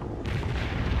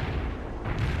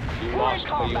 You We're lost in the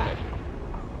combat. unit.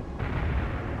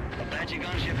 Apache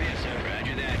gunship here, sir.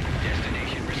 Roger that.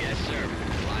 Destination. Yes, sir.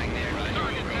 Flying there. Roger.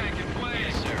 Target tank in place.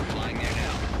 Yes, sir. Flying there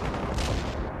now.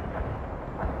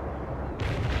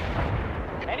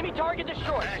 Enemy target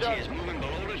destroyed, Apache sir. is moving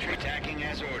below the tree. Attacking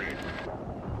as ordered.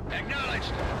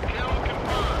 Acknowledged. Kill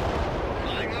confirmed.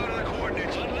 Flying low to the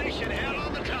coordinates. Unleash and hell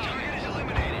on the top. Target is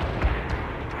eliminated.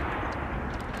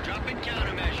 Dropping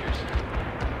countermeasures.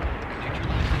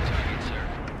 Neutralize the target, sir.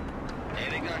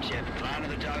 Heavy gunship. Flying to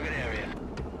the target area.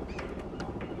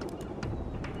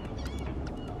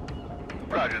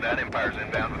 Roger that. Empire's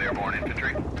inbound with airborne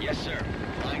infantry. Yes, sir.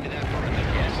 Flying to that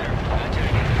perimeter. Yes, sir.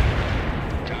 Attacking.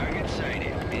 Target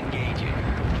sighted. Engaging.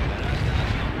 Got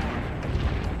hostiles on board.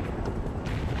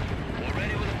 We're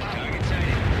ready with a bomb. Target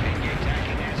sighted. Engage.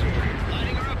 Attacking as ordered.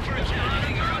 Lining her up for attack.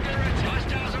 Lining her up for attack.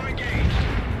 Hostiles are engaged.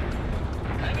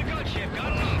 Heavy gunship.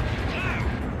 Got aloft. Cloud.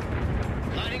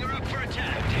 Lining her up for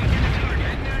attack. Taking the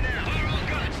target. In there now. Fire all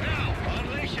guns now.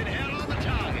 Unleash and hell on the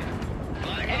target.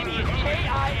 Flying Enemy over is the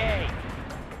KIA.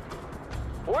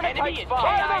 We're in a tight spot.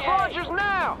 Fire those launchers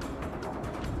now!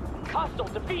 Hostile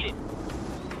defeated.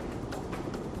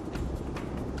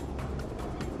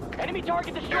 Enemy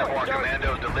target destroyed, Airborne sir.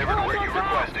 commandos delivered where you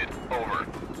requested. Over.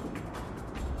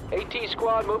 AT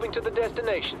squad moving to the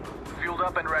destination. Fueled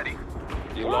up and ready.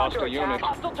 You We're lost under a unit. attack.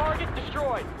 Hostile target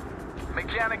destroyed.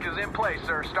 Mechanic is in place,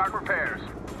 sir. Start repairs.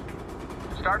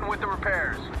 Starting with the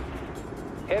repairs.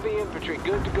 Heavy infantry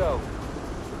good to go.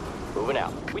 Moving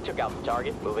out. We took out the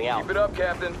target. Moving out. Keep it up,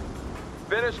 Captain.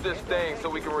 Finish this thing so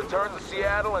we can return to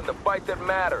Seattle and the fight that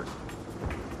matters.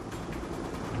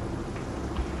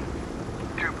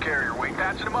 Troop carrier wing.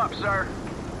 Patching them up, sir.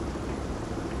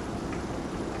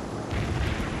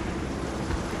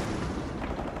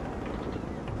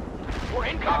 We're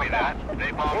in Copy combat. that.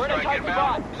 Napalm We're in a strike tight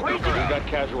inbound. spot. Stoker We out. got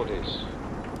casualties.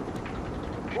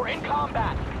 We're in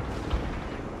combat.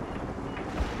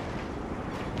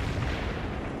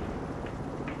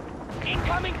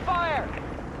 Incoming fire!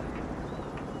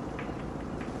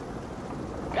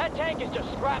 That tank is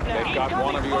just scrapped now. They've got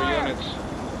one of your fire. units.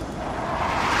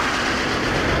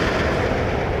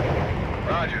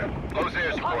 Roger. Close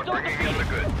air support. Hostile Bringing in the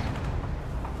goods.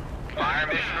 Fire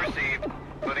mission received.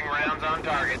 Putting rounds on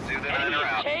target. Zoo the Enemy niner is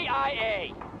out.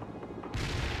 KIA.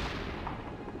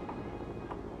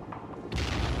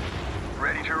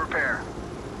 Ready to repair.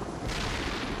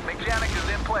 Mechanic is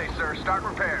in place, sir. Start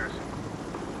repairs.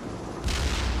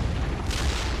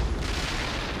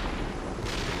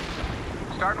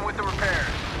 Starting with the repairs.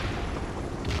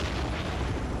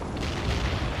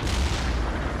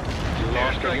 You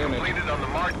lost a Airstrike unit. completed on the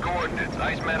marked coordinates.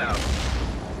 Icemen out.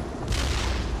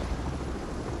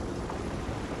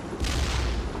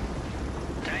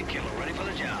 Tank killer ready for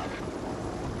the job.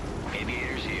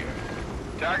 Aviators here.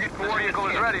 Target This vehicle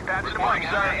is ready. Patching them up, Reporting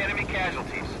high sir. enemy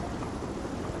casualties.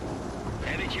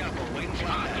 Heavy chopper waiting for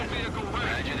Hostile vehicle ready.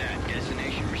 Roger that.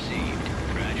 Destination received.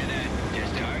 Roger that.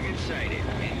 Just target sighted.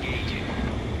 Engaging.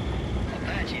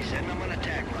 Apache sending them an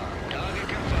attack run. Target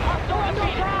confirmed. Hostile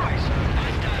defeated.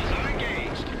 Hostiles are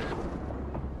engaged.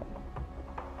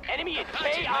 Enemy is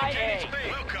Apache maintaining KIA.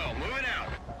 speed. Wilco, moving out.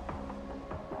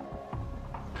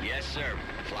 Yes, sir.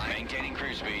 Maintaining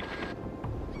cruise speed.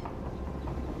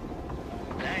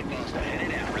 Tank buster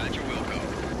headed out. Roger, Wilco.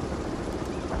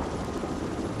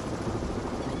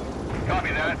 Copy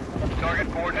that.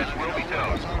 Target coordinates will be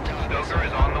towed. Stoker Stoker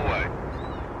is on the way.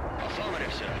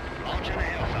 Affirmative, sir. Launching a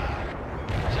Hellfire.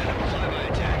 Set up a flyby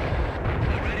attack.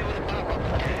 We're ready with a pop-up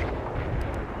attack.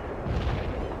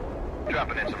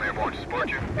 Dropping in some airborne to support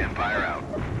you. Empire out.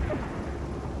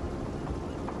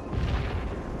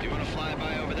 Doing a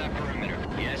flyby over that perimeter.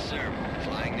 Yes, sir.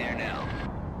 Flying there now.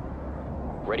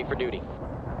 Ready for duty.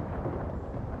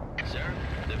 Sir,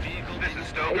 the vehicle... This is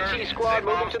Stoker. AT squad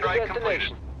moving to the strike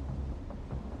destination. Completed.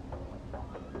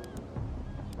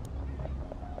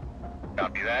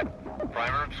 Copy that.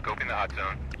 Primer, scoping the hot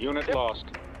zone. Unit lost.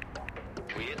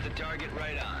 We hit the target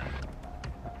right on.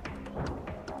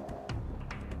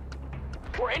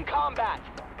 We're in combat.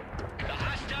 The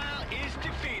hostile is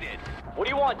defeated. What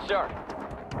do you want, sir?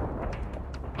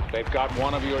 They've got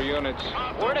one of your units.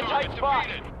 We're in a tight spot.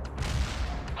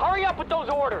 Hurry up with those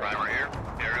orders. Primer here.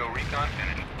 Aerial recon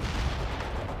finished.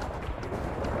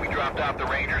 We dropped off the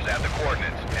Rangers at the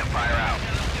coordinates. Empire out.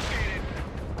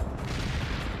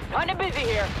 Kinda busy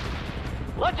here.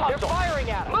 Let's hustle. They're firing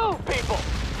at us. Move, people.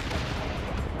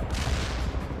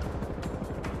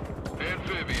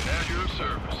 Amphibian at your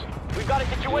service. We've got a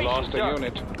You situation, lost a sir.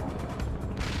 unit.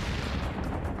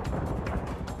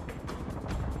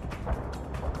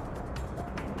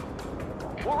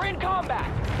 combat!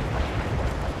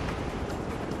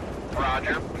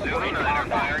 Roger. Zulu 9 are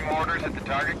firing orders at the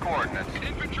target coordinates.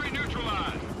 Infantry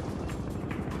neutralized.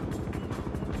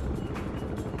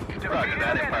 Roger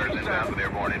that. Empire's inbound with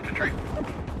airborne infantry.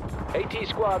 AT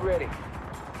squad ready.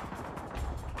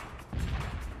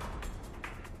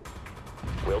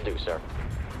 Will do, sir.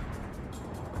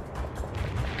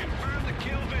 Confirm the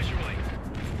kill visually.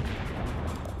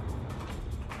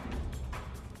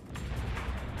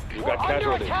 You got We're under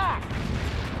casualties. attack!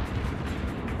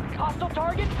 Hostile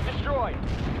target destroyed.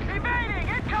 Evading!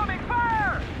 Incoming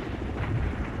fire!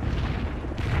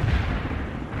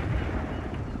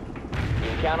 You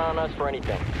can count on us for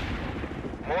anything.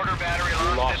 Mortar battery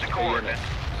launched at the coordinates.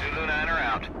 Zulu 9 are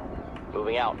out.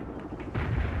 Moving out.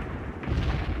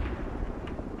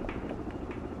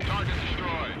 Target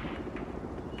destroyed.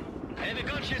 Heavy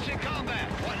gunships in combat.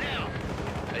 What now?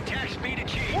 Attack speed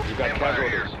achieved. You got Empire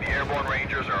here. casualties. The airborne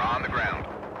rangers are on the ground.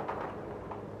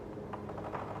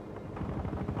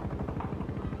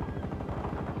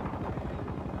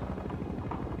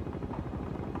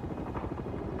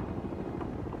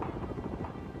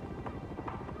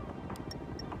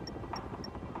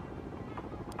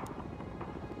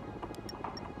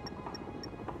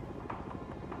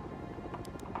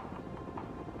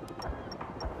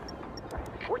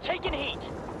 We're taking heat.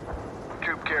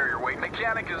 Troop carrier weight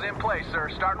mechanic is in place, sir.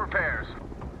 Starting repairs.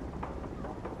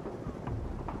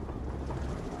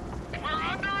 We're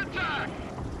under attack.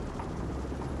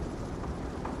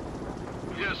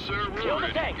 Yes, sir. We're Kill the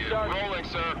ready. tank, sir. Rolling,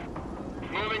 sir.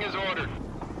 Moving is ordered.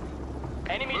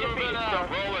 Enemy Moving defeated, out.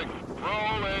 sir.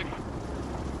 Rolling.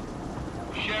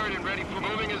 Sheridan ready for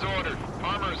moving is ordered.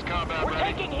 Armor is combat We're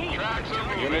ready. taking heat. Tracks are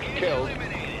moving. Unit killed.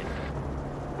 Eliminated.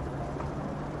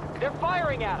 They're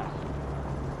firing at us.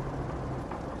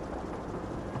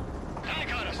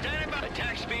 Helicopter standing by.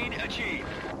 Attack speed achieved.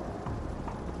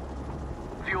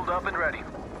 Fueled up and ready.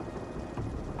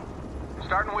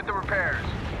 Starting with the repairs.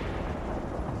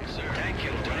 Sir, tank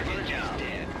kill target job.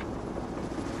 Dead.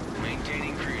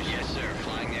 Maintaining cruise. Yes, sir.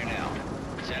 Flying there now.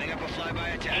 Setting up a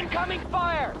flyby attack. Incoming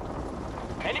fire!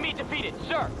 Enemy defeated,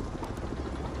 sir.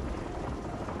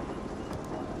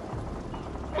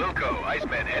 Wilco,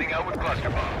 Iceman heading out with cluster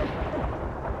bombs.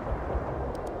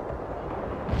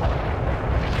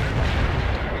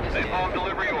 Napalm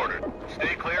delivery ordered.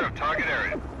 Stay clear of target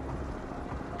area.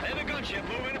 Heavy gunship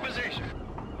moving to position.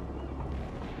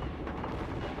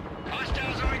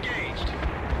 Hostiles are engaged.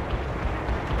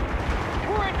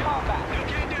 We're in combat. No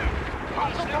can do.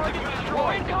 Hostile target destroyed.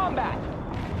 We're in combat.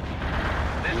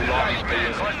 This is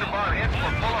Iceman. Cluster bomb hits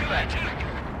for full effect.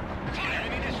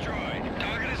 Enemy destroyed.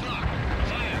 Target is locked.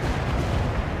 Fire.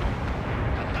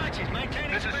 Apaches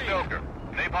maintaining This is speed. Stoker.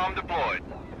 Napalm deployed.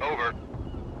 Over.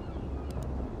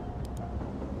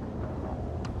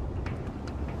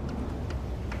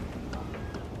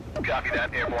 Copy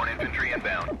that. Airborne infantry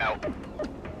inbound. Out.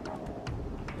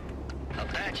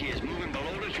 Apache is moving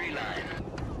below the tree line.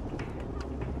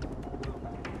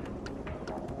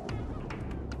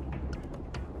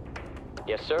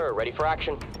 Yes, sir. Ready for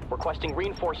action. Requesting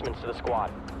reinforcements to the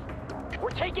squad. We're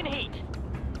taking heat.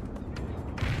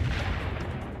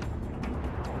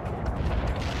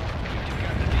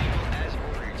 Got the vehicle as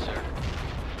ordered, sir.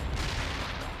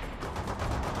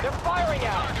 They're firing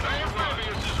at us.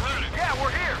 Amphibious is ready. Yeah,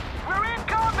 we're here. We're in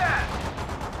combat.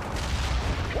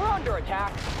 We're under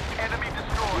attack. Enemy We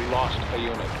destroyed. lost a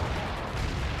unit.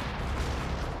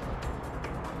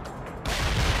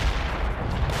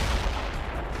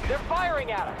 They're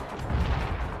firing at us.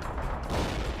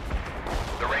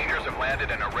 The Rangers have landed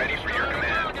and are ready for your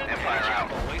command. Empire out.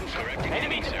 Waiting for correcting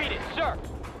Enemy sir. defeated, sir.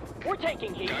 We're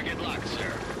taking heat. Target locked,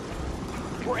 sir.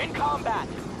 We're in combat.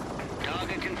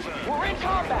 Target confirmed. We're in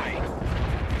Far combat. away.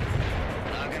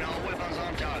 Locking all weapons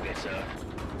on target, sir.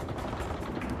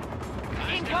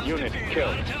 Incoming Unit Defeated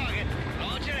killed. on target.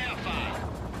 Launching airfire.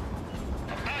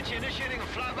 Apache initiating a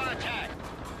flyby attack.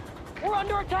 We're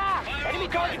under attack. Fire Enemy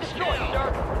all target guns destroyed, now.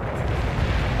 sir.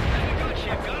 Heavy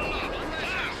gunship got aloft.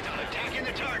 Attacking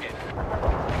the target.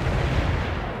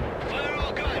 Fire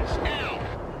all guns now.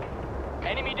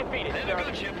 Enemy defeated, Heavy sir.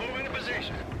 gunship moving to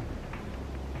position.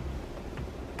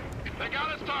 They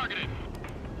got us targeted.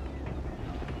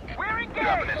 We're engaged.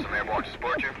 Dropping in some airborne to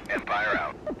support you. Empire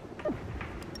out.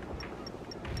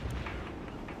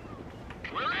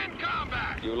 We're in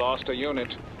combat. You lost a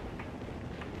unit.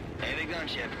 Heavy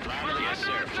gunship flying to the yes,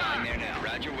 sir. Flying there now.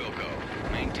 Roger,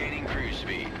 Wilco. Maintaining cruise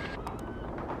speed.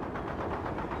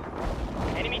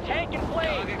 Enemy tank in flame.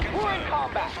 Target We're in confirmed.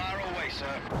 combat. Far away,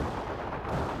 sir.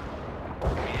 We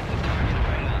have the target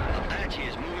right on. Apache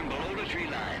is moving below the tree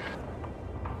line.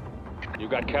 You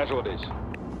got casualties.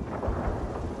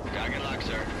 Got Target lock,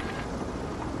 sir.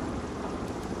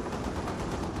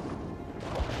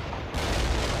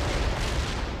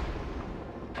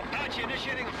 Apache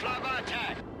initiating a flyby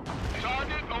attack.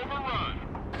 Target overrun.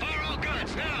 Fire all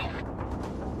guns, now!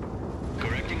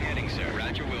 Correcting heading, sir.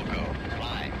 Roger, Wilco.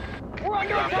 Fly. We're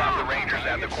under Drop down the attack! Rangers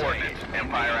have the coordinates.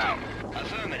 Empire out.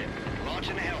 Affirmative.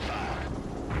 Launching the Hellfire.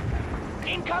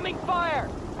 Incoming fire!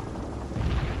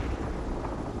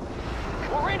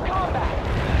 We're in combat!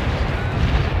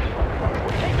 We're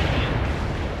taking heat!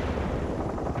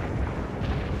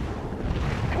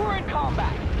 We're in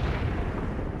combat!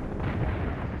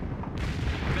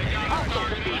 Hostile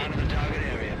defeated! Out of the target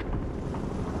area.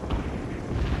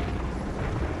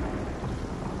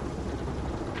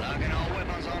 Locking all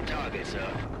weapons on target,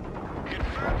 sir.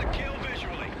 Confirm the kill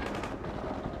visually.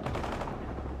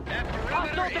 That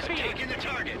perimeter is taking the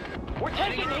target. We're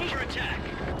taking Heading heat! for attack.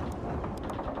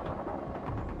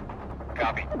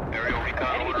 Copy. Aerial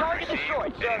recon Enemy order target received.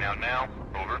 destroyed, sir. Heading out now.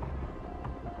 Over.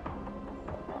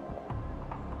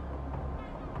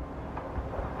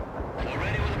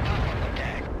 Already with a pop-up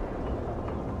attack.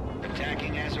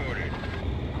 Attacking as ordered.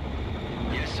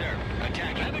 Yes, sir.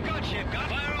 Attacking. Have a gunship.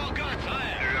 Fire all guns.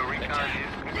 Fire. Aerial recon Attack.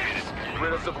 is completed.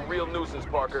 Rid us of a real nuisance,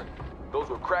 Parker. Those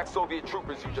were crack Soviet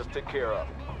troopers you just took care of.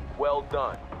 Well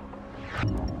done.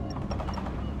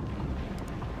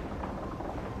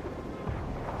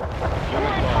 We're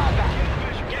in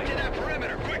combat! Get to that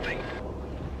perimeter, quickly!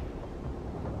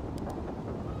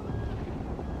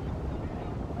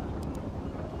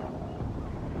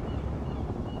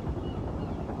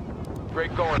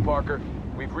 Great going, Parker.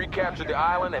 We've recaptured the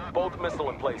island and both missile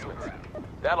emplacements.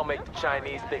 That'll make the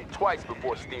Chinese think twice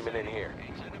before steaming in here.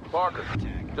 Parker,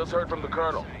 just heard from the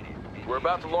Colonel. We're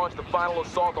about to launch the final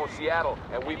assault on Seattle,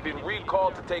 and we've been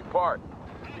recalled to take part.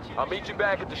 I'll meet you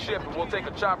back at the ship, and we'll take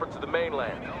a chopper to the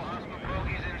mainland. No hostile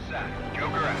bogeys inside.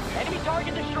 Joker out. Enemy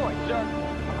target destroyed, sir.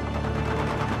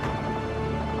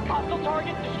 Hostile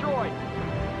target destroyed.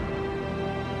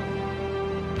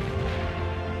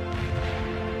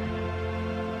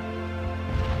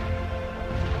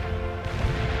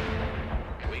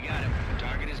 We got him.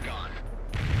 Target is gone.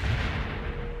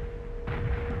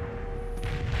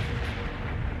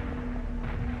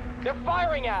 They're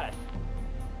firing at us.